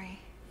sorry.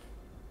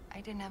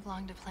 I didn't have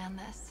long to plan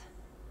this.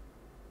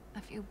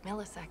 A few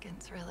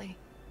milliseconds, really.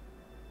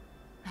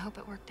 I hope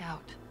it worked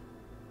out.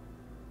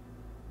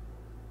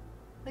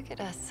 Look at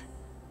us.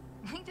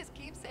 We just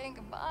keep saying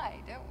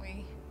goodbye, don't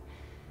we?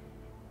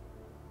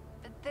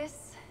 But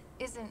this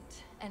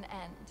isn't an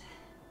end.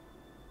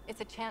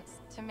 It's a chance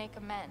to make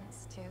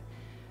amends, to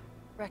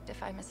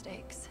rectify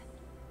mistakes.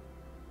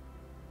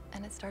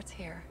 And it starts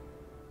here.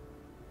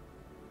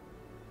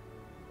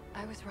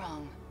 I was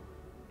wrong.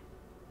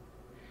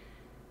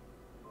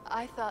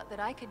 I thought that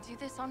I could do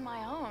this on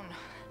my own.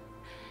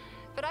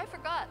 But I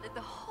forgot that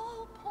the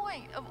whole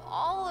point of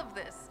all of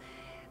this,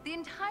 the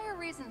entire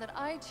reason that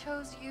I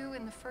chose you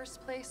in the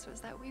first place, was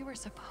that we were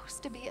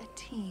supposed to be a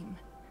team.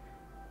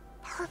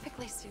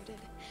 Perfectly suited,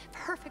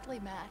 perfectly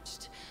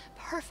matched,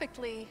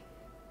 perfectly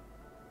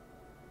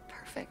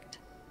perfect.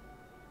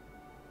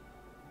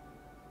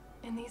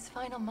 In these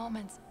final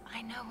moments,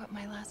 I know what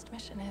my last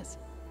mission is.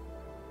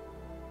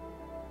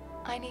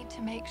 I need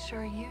to make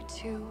sure you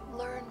two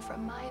learn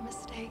from my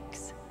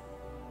mistakes.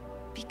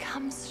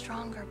 Become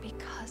stronger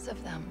because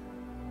of them.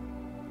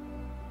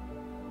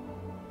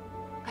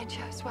 I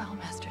chose well,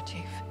 Master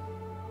Chief.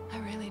 I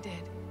really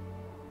did.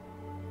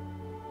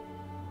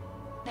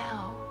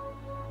 Now,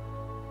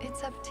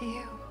 it's up to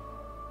you.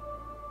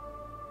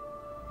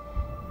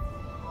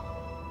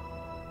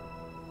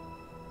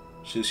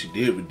 She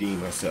did redeem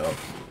herself.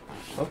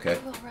 Okay.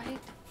 You all right?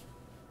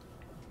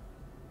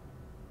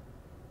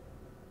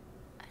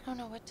 I don't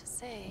know what to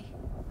say.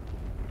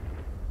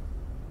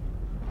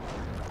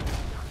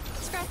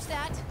 Scratch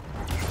that.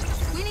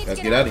 We need Let's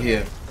to get out of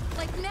here.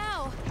 Like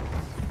now.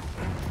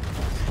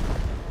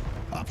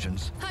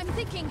 Options? I'm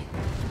thinking.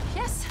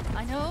 Yes,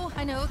 I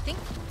know. Think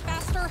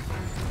faster.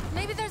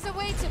 Maybe there's a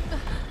way to...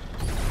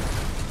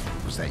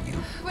 Was that you?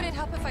 Would it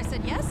help if I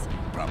said yes?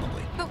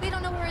 Probably. But we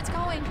don't know where it's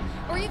going,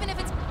 or even if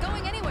it's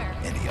going anywhere.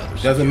 Any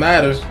others? Doesn't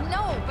matter.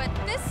 No, but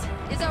this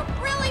is a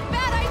really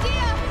bad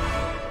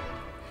idea.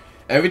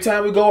 Every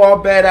time we go all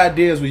bad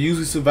ideas, we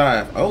usually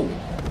survive. Oh.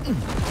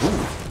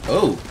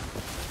 Oh.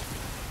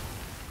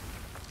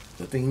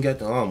 Good thing he got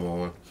the armor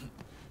on.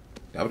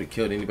 That would have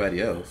killed anybody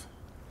else.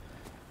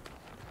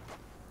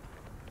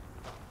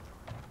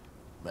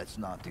 Let's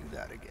not do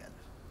that again.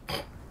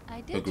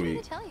 I did Agreed.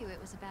 try to tell you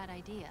it was a bad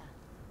idea.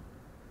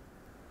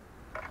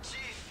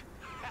 Chief!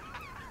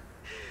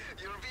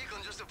 Your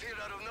beacon just appeared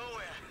out of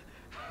nowhere.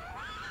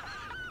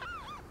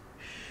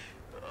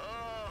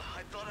 Oh,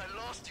 I thought I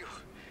lost you.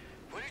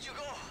 Where did you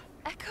go?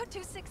 Echo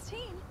 216.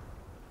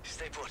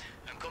 Stay put.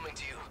 I'm coming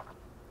to you.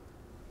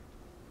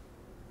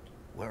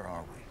 Where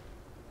are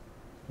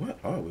we? What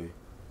are we?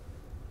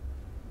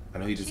 I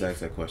know he just asked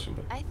that question,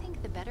 but I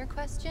think the better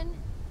question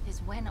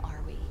is when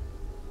are we?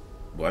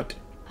 what?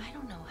 I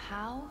don't know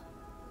how,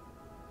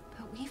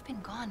 but we've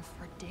been gone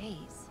for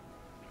days.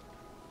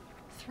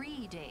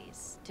 3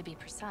 days, to be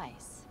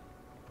precise.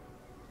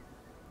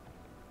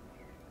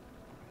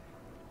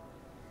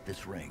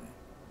 This ring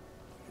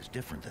is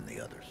different than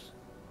the others.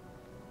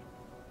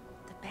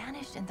 The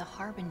Banished and the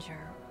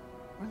Harbinger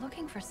were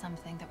looking for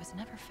something that was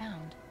never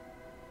found.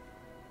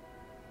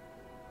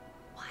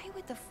 Why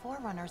would the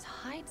Forerunners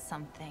hide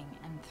something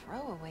and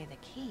throw away the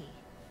key?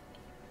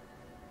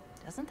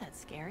 Doesn't that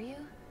scare you?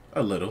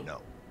 A little.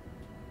 No.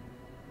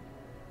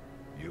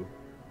 You?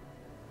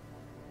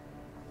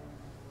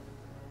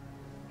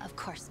 Of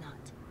course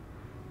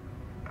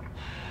not.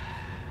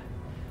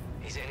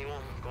 Is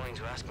anyone going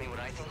to ask me what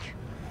I think?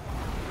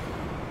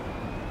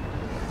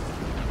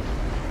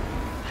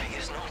 I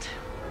guess not.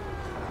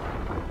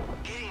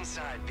 Get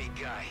inside, big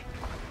guy.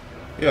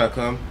 Here I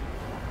come.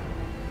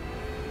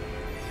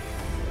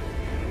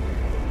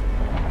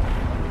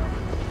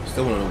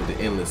 Still want to know what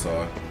the endless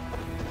are.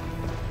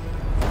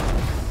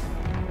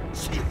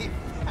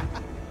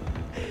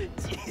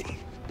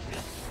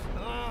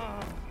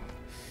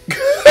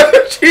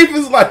 Chief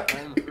is like,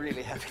 I'm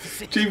really happy to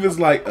see Chief is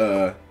like,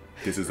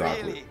 this is you.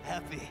 awkward. Really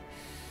happy.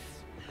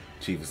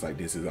 Chief is like,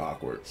 this is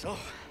awkward. So,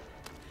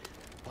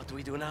 what do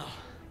we do now?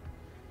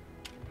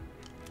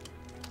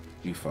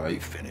 You We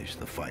fight. finished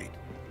the fight.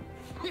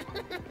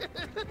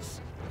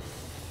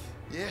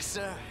 Yes,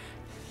 sir.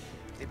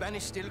 The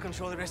Banished still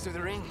control the rest of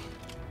the ring.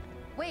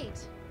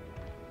 Wait.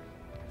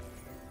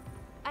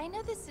 I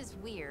know this is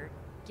weird,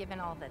 given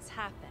all that's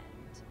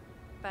happened,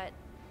 but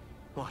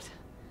What?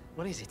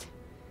 What is it?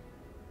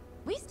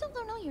 we still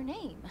don't know your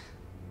name.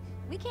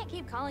 We can't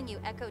keep calling you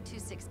Echo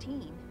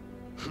 216.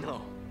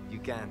 No, you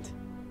can't.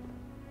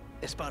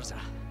 Esparza.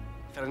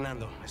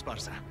 Fernando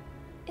Esparza.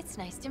 It's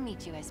nice to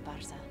meet you,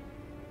 Esparza.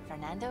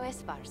 Fernando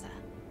Esparza.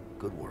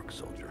 Good work,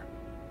 soldier.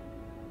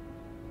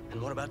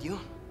 And what about you?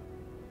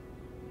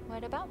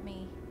 What about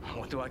me?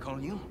 What do I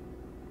call you?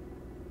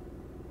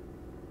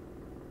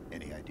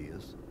 Any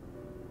ideas?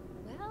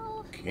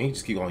 Well, You can't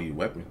just keep on your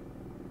weapon.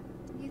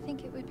 you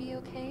think it would be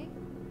okay?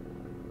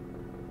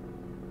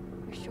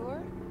 For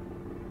sure?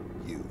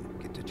 You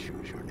get to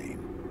choose your name.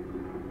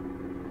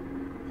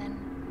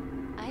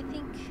 Then I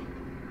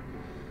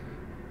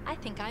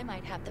think I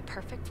might have the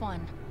perfect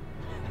one.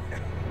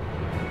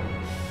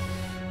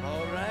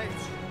 All right.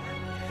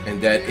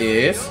 And that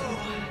is.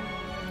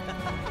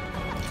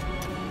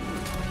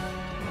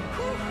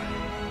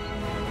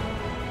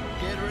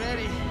 Get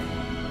ready.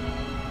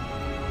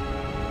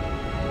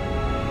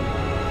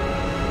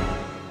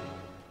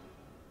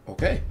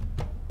 Okay.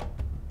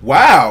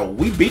 Wow,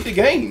 we beat the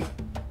game.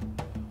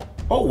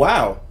 Oh,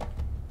 wow.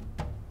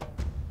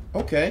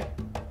 Okay.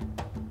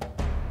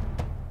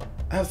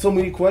 I have so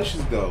many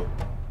questions, though.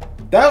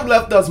 That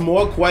left us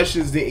more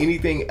questions than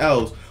anything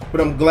else. But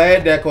I'm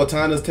glad that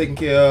Cortana's taken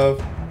care of.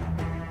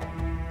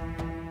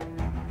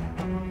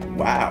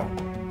 Wow.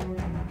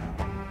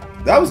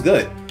 That was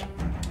good.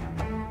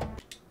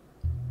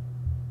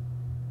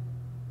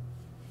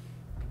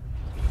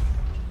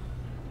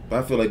 But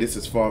I feel like this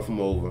is far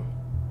from over.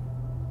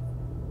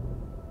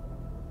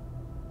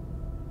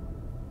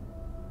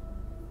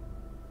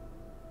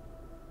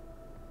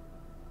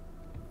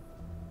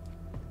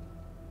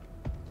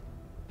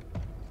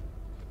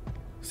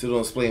 Still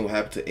don't explain what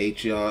happened to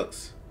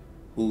Atriox,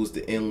 who's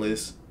the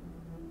Endless,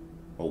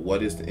 or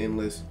what is the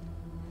Endless.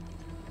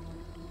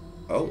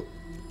 Oh.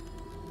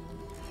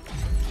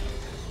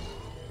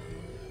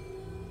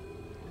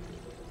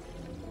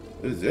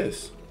 What is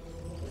this?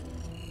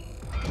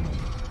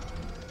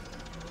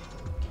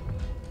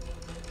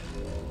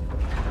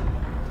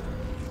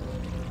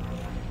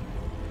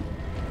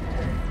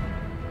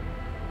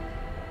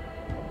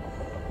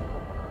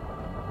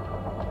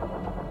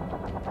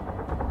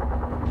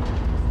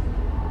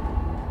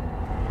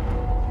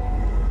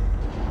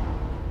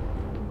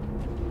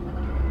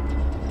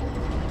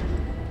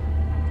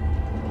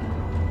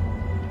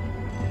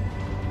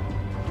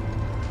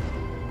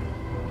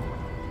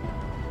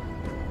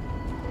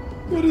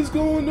 What is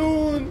going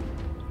on?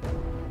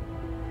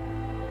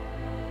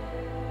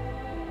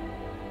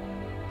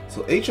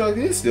 So Atriox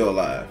is still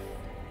alive.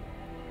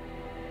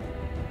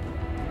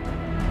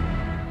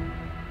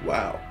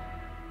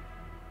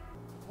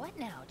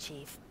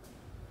 Chief.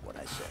 What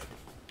I said.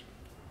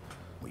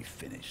 We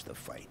finished the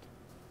fight.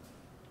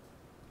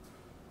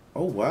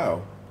 Oh,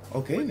 wow.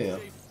 Okay, now.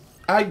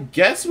 I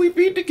guess we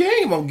beat the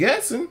game, I'm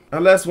guessing.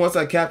 Unless once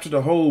I capture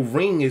the whole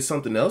ring, it's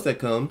something else that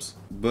comes.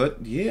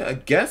 But, yeah, I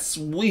guess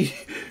we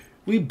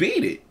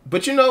beat it.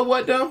 But you know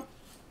what, though?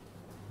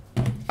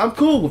 I'm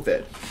cool with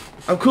that.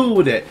 I'm cool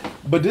with that.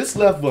 But this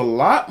left a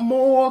lot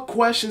more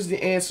questions than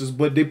answers.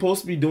 But they're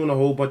supposed to be doing a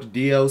whole bunch of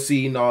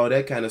DLC and all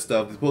that kind of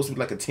stuff. It's supposed to be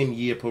like a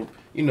 10-year,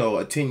 you know,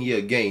 a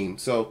 10-year game.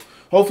 So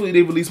hopefully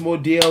they release more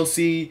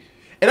DLC.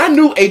 And I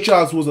knew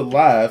Aatrox was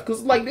alive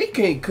because like they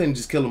couldn't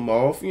just kill him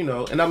off, you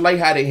know. And I like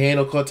how they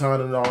handle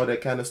Cortana and all that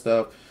kind of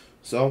stuff.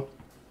 So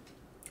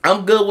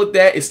I'm good with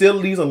that. It still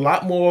leaves a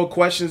lot more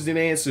questions than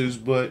answers.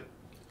 But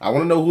I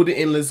want to know who the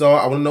Endless are.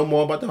 I want to know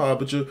more about the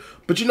Harbinger.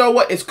 But you know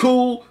what? It's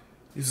cool.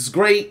 This is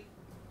great.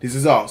 This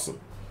is awesome.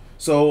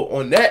 So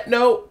on that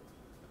note,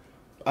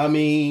 I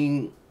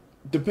mean,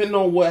 depending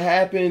on what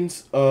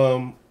happens,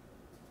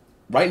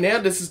 right now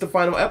this is the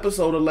final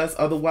episode unless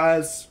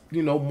otherwise,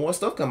 you know, more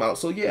stuff come out.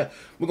 So yeah,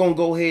 we're gonna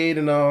go ahead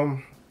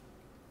and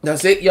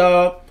that's it,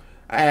 y'all.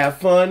 I have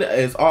fun.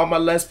 As all my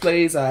Let's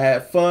Plays, I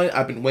had fun.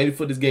 I've been waiting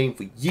for this game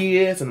for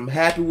years and I'm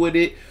happy with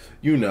it,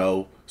 you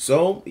know.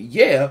 So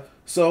yeah.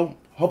 So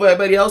hope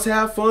everybody else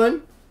have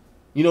fun.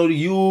 You know, the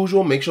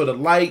usual. Make sure to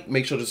like,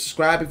 make sure to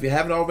subscribe if you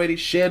haven't already.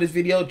 Share this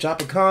video,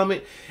 drop a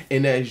comment.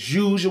 And as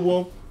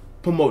usual,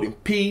 promoting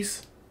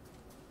peace,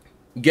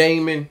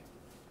 gaming,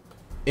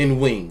 and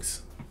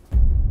wings.